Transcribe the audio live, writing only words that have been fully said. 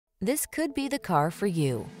This could be the car for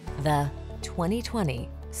you. The 2020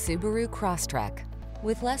 Subaru Crosstrek.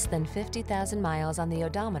 With less than 50,000 miles on the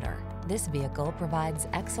odometer, this vehicle provides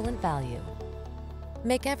excellent value.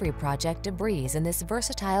 Make every project a breeze in this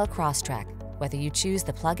versatile Crosstrek. Whether you choose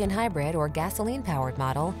the plug-in hybrid or gasoline-powered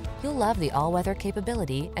model, you'll love the all-weather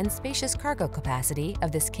capability and spacious cargo capacity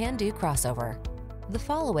of this can-do crossover. The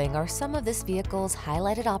following are some of this vehicle's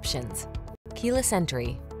highlighted options: keyless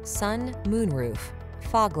entry, sun, moonroof,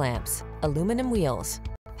 fog lamps, aluminum wheels,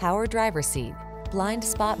 power driver seat, blind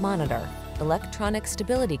spot monitor, electronic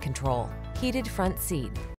stability control, heated front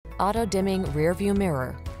seat, auto-dimming rear-view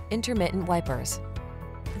mirror, intermittent wipers.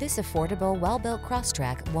 This affordable, well-built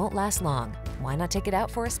Crosstrek won't last long. Why not take it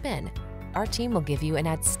out for a spin? Our team will give you an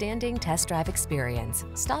outstanding test drive experience.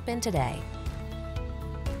 Stop in today.